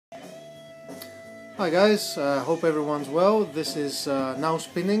Hi guys, hope everyone's well. This is Now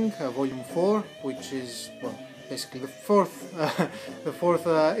Spinning, Volume 4, which is, well, basically the fourth,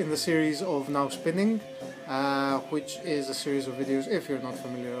 in the series of Now Spinning, which is a series of videos, if you're not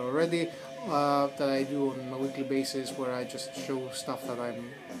familiar already, that I do on a weekly basis, where I just show stuff that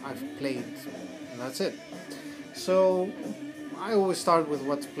I've played, and that's it. So I always start with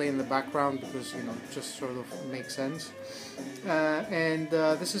what's playing in the background because, you know, it just sort of makes sense.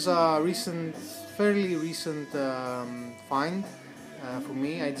 This is a fairly recent find for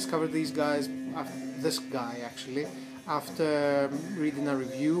me. I discovered this guy actually, after reading a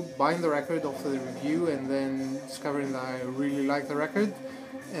review, buying the record after the review, and then discovering that I really like the record,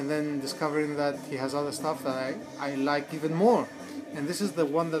 and then discovering that he has other stuff that I like even more. And this is the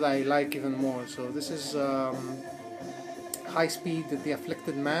one that I like even more. So this is High Speed, The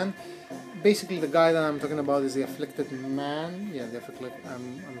Afflicted Man. Basically, the guy that I'm talking about is The Afflicted Man. Yeah,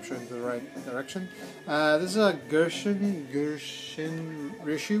 I'm sure in the right direction. This is a Gershon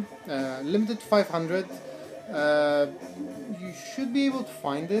reissue, limited 500. You should be able to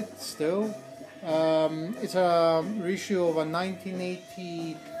find it still. It's a reissue of a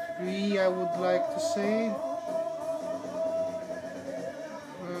 1983, I would like to say.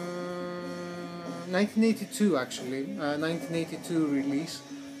 1982 actually, 1982 release.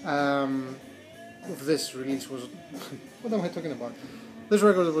 This release was what am I talking about? This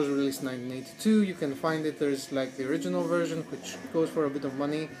record was released in 1982. You can find it. There's like the original version, which goes for a bit of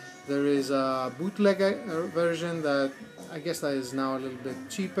money. There is a bootleg version that I guess that is now a little bit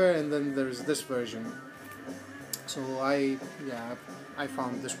cheaper, and then there's this version. So I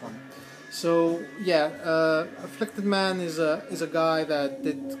found this one. So yeah, Afflicted Man is a guy that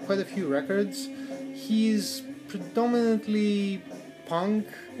did quite a few records. He's predominantly punk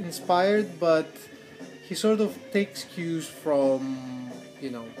inspired, but he sort of takes cues from, you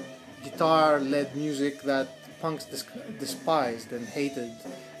know, guitar-led music that punks despised and hated.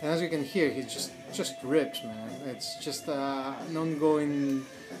 And as you can hear, he just rips, man. It's just an ongoing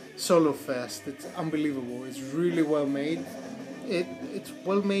solo fest. It's unbelievable. It's really well made. It's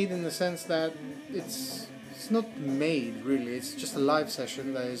well made in the sense that it's not made really. It's just a live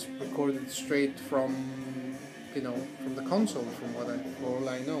session that is recorded straight from, you know, from the console. From for all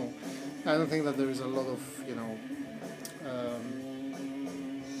I know, I don't think that there is a lot of, you know,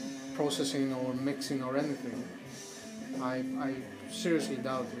 processing or mixing or anything. I seriously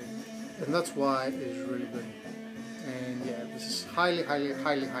doubt it, and that's why it's really good. And yeah, this is highly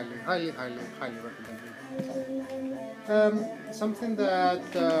recommended. Something that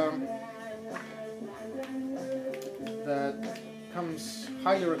comes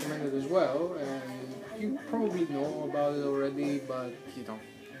highly recommended as well, and you probably know about it already, but you know,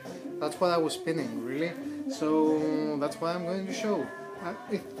 that's what I was spinning really. So that's what I'm going to show.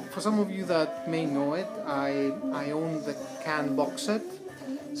 For some of you that may know it, I own the Can box set,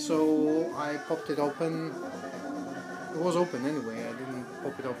 so I popped it open. It was open anyway. I didn't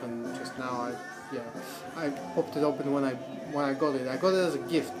pop it open just now. I popped it open when I got it. I got it as a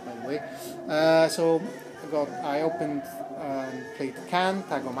gift, by the way. So I opened and played Can,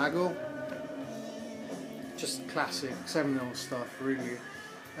 Tagomago. Just classic seminal stuff, really.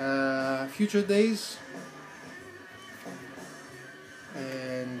 Future Days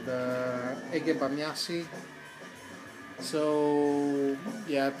and Ege Bamiasi. So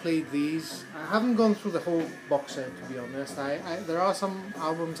yeah, I played these. I haven't gone through the whole box set, to be honest. There are some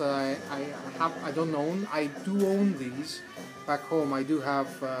albums that I don't own. I do own these back home. I do have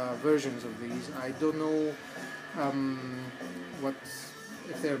versions of these. I don't know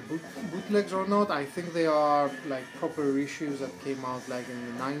if they're bootlegs or not. I think they are like proper reissues that came out like in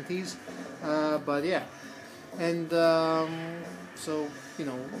the 90s. But yeah, and so, you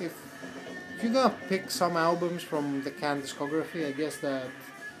know, if you're gonna pick some albums from the Can discography, I guess that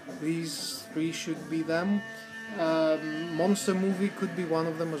these three should be them. Monster Movie could be one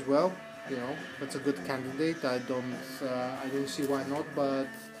of them as well. You know, that's a good candidate. I don't see why not. But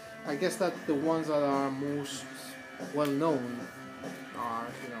I guess that the ones that are most well known are,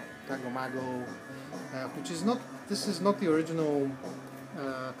 you know, Tagomago, which is not. This is not the original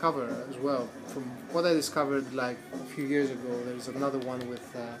cover as well. From what I discovered like a few years ago, there's another one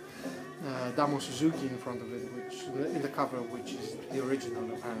with Damo Suzuki in front of it, which in the cover, which is the original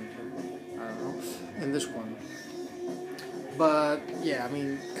apparently. I don't know. And this one. But yeah, I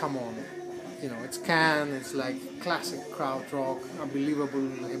mean, come on. You know, it's Can. It's like classic kraut rock, unbelievable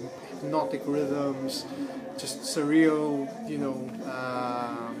hypnotic rhythms, just surreal. You know.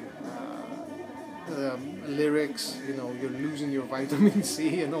 Lyrics, you know, you're losing your vitamin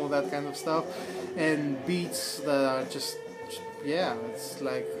C and all that kind of stuff, and beats that are just yeah,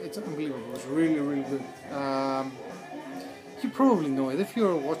 it's unbelievable. It's really, really good. You probably know it. If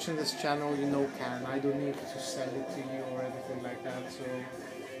you're watching this channel, you know Karen. I don't need to sell it to you or anything like that. So,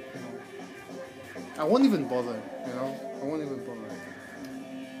 you know, I won't even bother. You know, I won't even bother.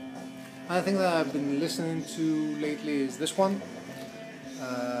 Another thing that I've been listening to lately is this one.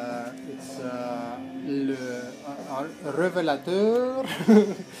 It's Le Révélateur.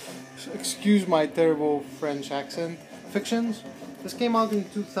 Excuse my terrible French accent. Fictions. This came out in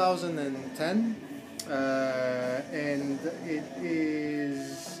 2010, and it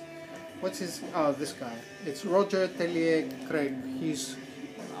is this guy. It's Roger Tellier Craig.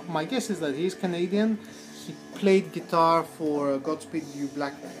 My guess is that he's Canadian. He played guitar for Godspeed You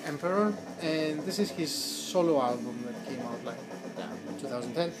Black Emperor, and this is his solo album that came out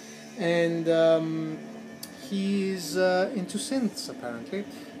 2010, and he's into synths apparently.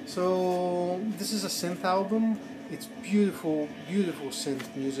 So this is a synth album. It's beautiful, beautiful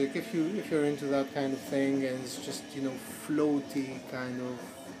synth music. If you're into that kind of thing, and it's just, you know, floaty kind of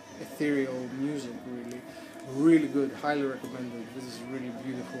ethereal music, really good. Highly recommended. This is really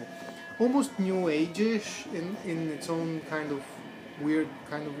beautiful, almost new age-ish in its own kind of weird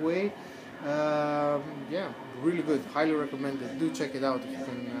kind of way. Yeah, really good. Highly recommended. Do check it out if you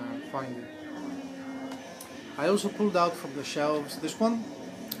can find it. I also pulled out from the shelves this one.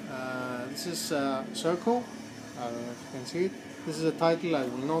 This is Circle. I don't know if you can see it. This is a title I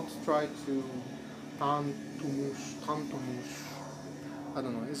will not try to Tantumus. I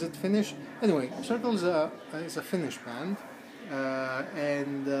don't know. Is it Finnish? Anyway, Circle is a Finnish band,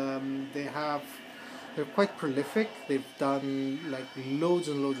 and they're quite prolific. They've done like loads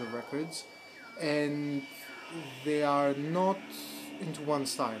and loads of records, and they are not into one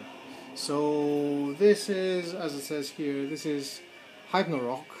style. So this is, as it says here, this is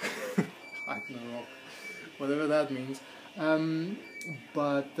hypno-rock, hypno-rock, whatever that means.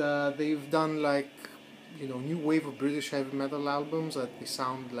 But they've done like, you know, new wave of British heavy metal albums that they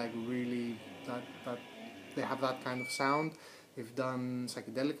sound like really that they have that kind of sound. They've done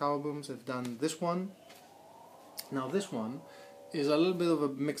psychedelic albums. They've done this one. Now this one is a little bit of a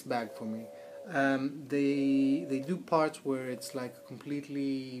mixed bag for me. They do parts where it's like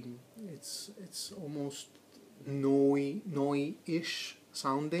completely, it's almost noi-ish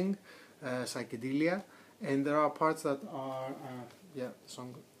sounding, psychedelia, and there are parts that are the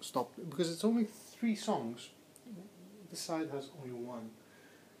song stopped because it's only 3 songs. This side has only 1.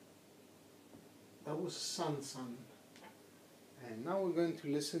 That was Sun, and now we're going to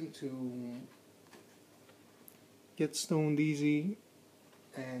listen to Get Stoned Easy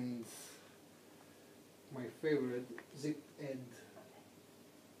and my favorite, Zip Ed.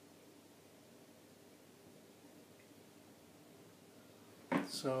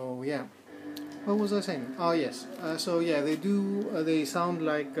 So yeah, what was I saying? Oh yes, so yeah, they sound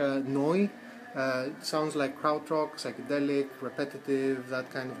like noi. It sounds like krautrock, psychedelic, repetitive, that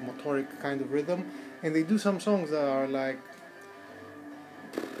kind of motoric kind of rhythm, and they do some songs that are like,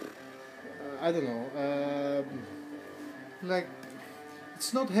 I don't know, like,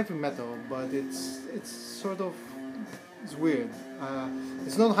 it's not heavy metal, but it's sort of, it's weird.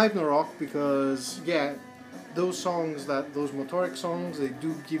 It's not hypno rock because those songs, those motoric songs, they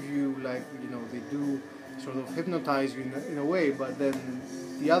do give you like, you know, they do sort of hypnotize you in a way, but then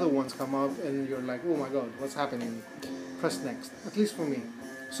the other ones come up and you're like, oh my god, what's happening? Press next. At least for me.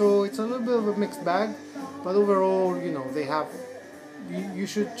 So it's a little bit of a mixed bag, but overall, you know, they have. You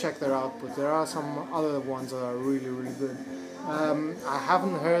should check their output. There are some other ones that are really, really good. I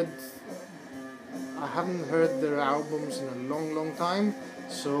haven't heard their albums in a long, long time,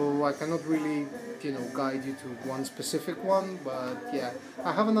 so I cannot really, you know, guide you to one specific one. But yeah,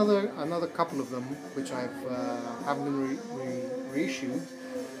 I have another couple of them which haven't been reissued.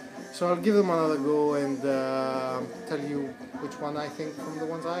 So I'll give them another go and tell you which one I think from the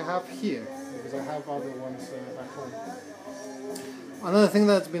ones I have here, because I have other ones back home. Another thing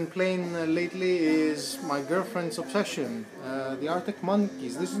that's been playing lately is my girlfriend's obsession, the Arctic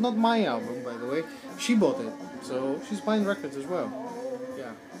Monkeys. This is not my album, by the way. She bought it, so she's buying records as well.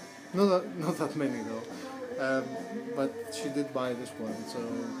 Yeah, not that many though, but she did buy this one. So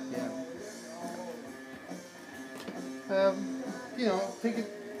yeah, you know, take it.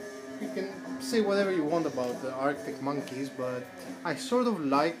 You can say whatever you want about the Arctic Monkeys, but I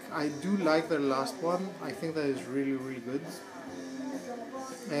do like their last one. I think that is really, really good.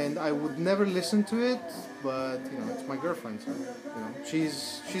 And I would never listen to it, but you know, it's my girlfriend, so you know,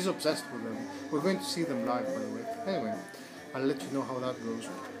 she's obsessed with them. We're going to see them live, by the way. Anyway, I'll let you know how that goes.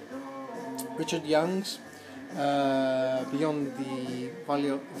 Richard Young's Beyond the Valley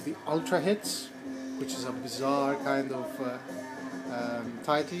of the Ultra Hits. which is a bizarre kind of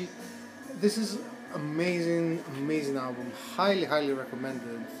title. This is amazing album, highly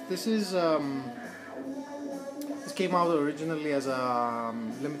recommended. This came out originally as a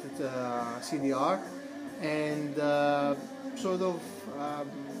limited CDR, and sort of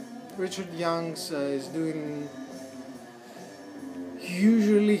Richard Young's is doing.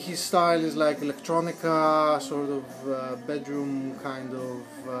 Usually his style is like electronica, sort of bedroom kind of,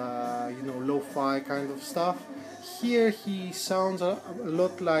 lo-fi kind of stuff. Here he sounds a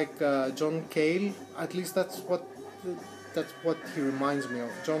lot like John Cale. At least that's what he reminds me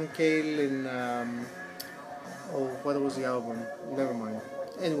of. John Cale in what was the album? Never mind.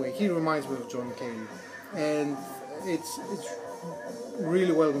 Anyway, he reminds me of John Cale, and it's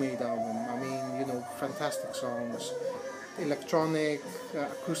really well made album. I mean, fantastic songs. Electronic,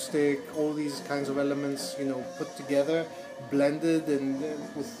 acoustic, all these kinds of elements, put together, blended, and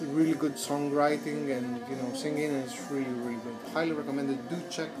with really good songwriting and singing, and it's really good. Highly recommended. Do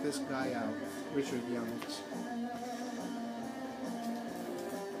check this guy out, Richard Youngs.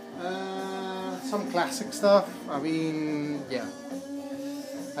 Some classic stuff. I mean, yeah.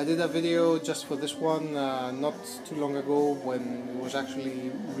 I did a video just for this one not too long ago when it was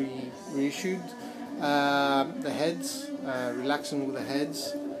actually reissued. The Heads, Relaxing with the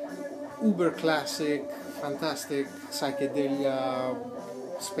Heads, uber classic, fantastic psychedelia,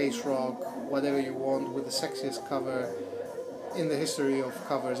 space rock, whatever you want, with the sexiest cover in the history of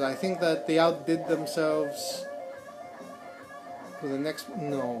covers. I think that they outdid themselves for the next.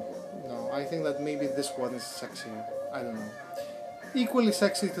 No, I think that maybe this one is sexier. I don't know. Equally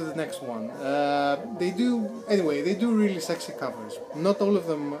sexy to the next one. They do really sexy covers. Not all of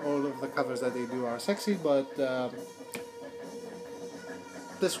the covers that they do are sexy, but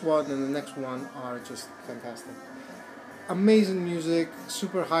this one and the next one are just fantastic. Amazing music,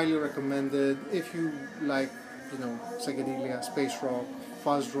 super highly recommended. If you like, psychedelia, space rock,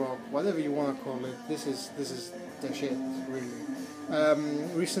 fuzz rock, whatever you want to call it, this is the shit, really.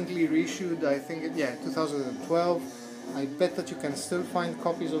 Recently reissued, I think, 2012. I bet that you can still find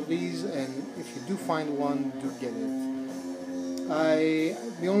copies of these, and if you do find one, do get it.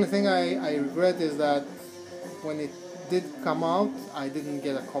 The only thing I regret is that when it did come out, I didn't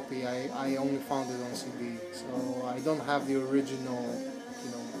get a copy. I only found it on CD, so I don't have the original,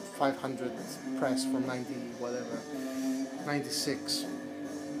 500 press from 96.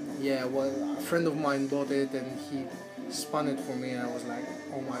 Yeah, well, a friend of mine bought it and he spun it for me, and I was like,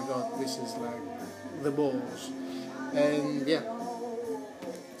 oh my god, this is like the balls. And yeah,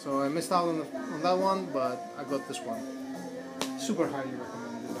 so I missed out on that one, but I got this one. Super highly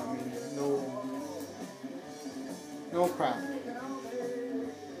recommended. I mean, no crap.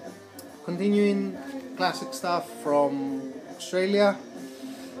 Continuing classic stuff from Australia.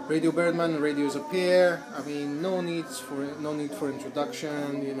 Radio Birdman, Radios Appear. I mean, no need for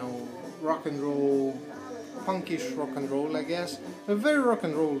introduction. Rock and roll, punkish rock and roll, I guess. But very rock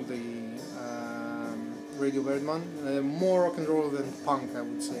and roll. The Radio Birdman, more rock and roll than punk, I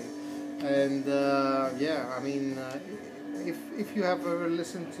would say. And I mean, if you have ever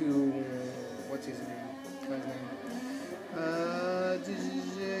listened to what's his name?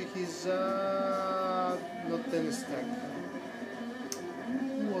 He's not Dennis Tech.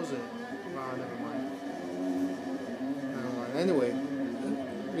 Who was it? Never mind. Anyway,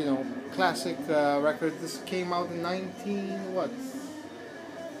 classic record. This came out in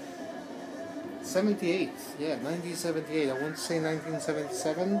 1978, 1978. I won't say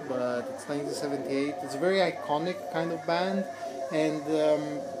 1977, but it's 1978. It's a very iconic kind of band, and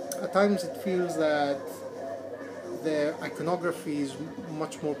at times it feels that their iconography is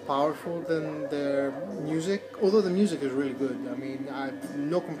much more powerful than their music, although the music is really good. I mean, I have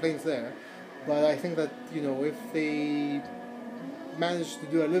no complaints there, but I think that, if they managed to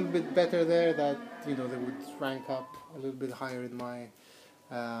do a little bit better there, that, they would rank up a little bit higher in my,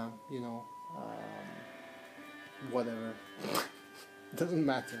 whatever. Doesn't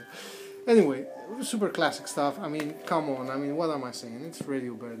matter. Anyway, super classic stuff. I mean, come on. I mean, what am I saying? It's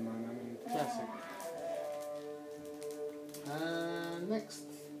Radio Birdman. I mean, classic. Next,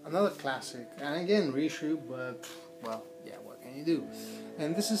 another classic, and again reissue, but well, yeah, what can you do?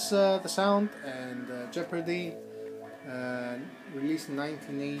 And this is The Sound and Jeopardy, released in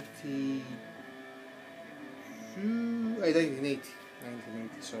 1980.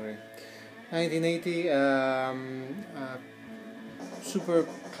 Sorry, 1980. Super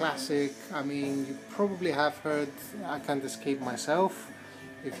classic. I mean, you probably have heard I Can't Escape Myself.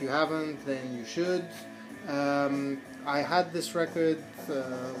 If you haven't, then you should. I had this record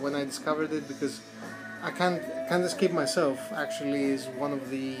when I discovered it, because I Can't Escape Myself actually is one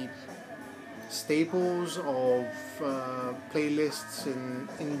of the staples of playlists in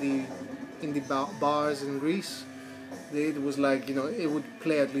indie bars in Greece. It was like, you know, it would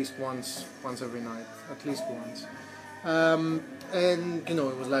play at least once every night, at least once. And you know,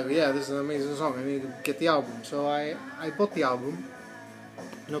 it was like, yeah, this is an amazing song, I need to get the album. So I bought the album,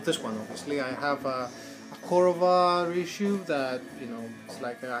 not this one obviously. I have a Korova reissue that, you know, it's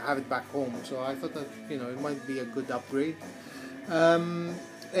like I have it back home, so I thought that, you know, it might be a good upgrade.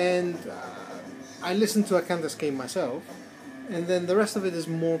 And I listened to I Can't Escape Myself, and then the rest of it is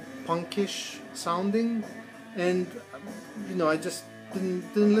more punkish sounding, and you know, I just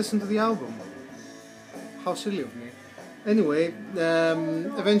didn't listen to the album. How silly of me. Anyway,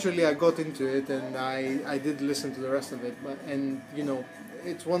 eventually I got into it, and I did listen to the rest of it, and you know,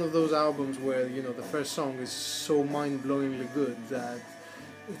 it's one of those albums where, you know, the first song is so mind-blowingly good that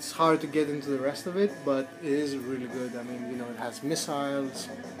it's hard to get into the rest of it, but it is really good. I mean, you know, it has Missiles,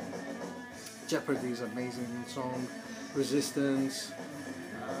 Jeopardy is an amazing song, Resistance,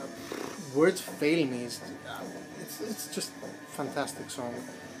 Words Fail Me, it's just a fantastic song.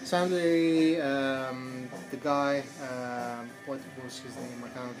 Sadly, the guy, what was his name? I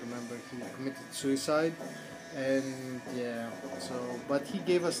can't remember. He committed suicide, and yeah. So, but he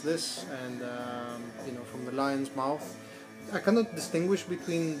gave us this, and you know, from the Lion's Mouth. I cannot distinguish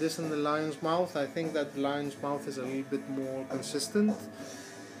between this and the Lion's Mouth. I think that the Lion's Mouth is a little bit more consistent,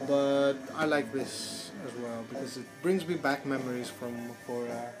 but I like this as well because it brings me back memories from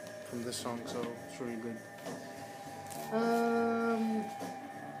this song. So it's really good.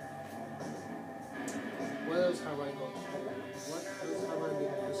 What else have I got? What else have I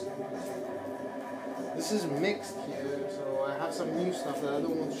been listening to? This is mixed here, so I have some new stuff that I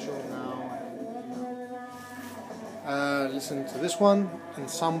don't want to show now. Listen to this one,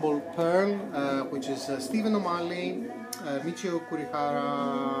 Ensemble Pearl, which is Stephen O'Malley, Michio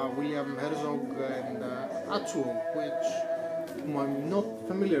Kurihara, William Herzog, and Atsuo, whom I'm not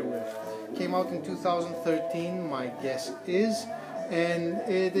familiar with. Came out in 2013, my guess is, and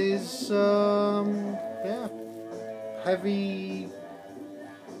it is yeah, heavy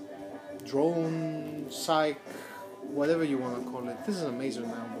drone, psych, whatever you want to call it. This is an amazing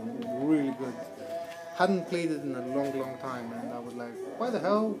album, really good. Hadn't played it in a long time, and I was like, why the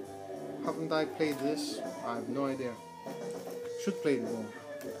hell haven't I played this? I have no idea. Should play it more.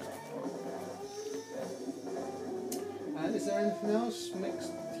 Is there anything else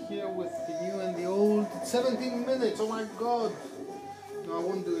mixed here with the new and the old? 17 minutes, oh my god! No, I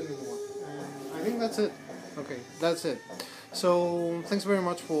won't do it anymore. I think that's it. Okay, that's it. So, thanks very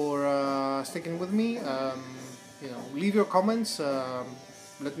much for sticking with me. You know, leave your comments.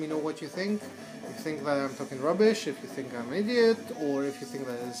 Let me know what you think. If you think that I'm talking rubbish, if you think I'm an idiot, or if you think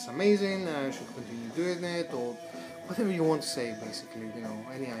that it's amazing, I should continue doing it, or whatever you want to say, basically, you know,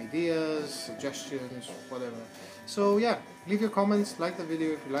 any ideas, suggestions, whatever. So yeah, leave your comments, like the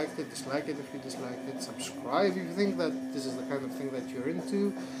video if you liked it, dislike it if you disliked it, subscribe if you think that this is the kind of thing that you're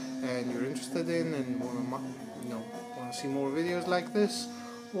into and you're interested in and want to see more videos like this,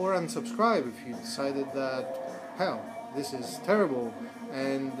 or unsubscribe if you decided that, hell, this is terrible,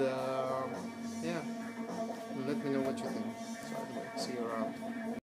 and yeah, let me know what you think. So anyway, see you around.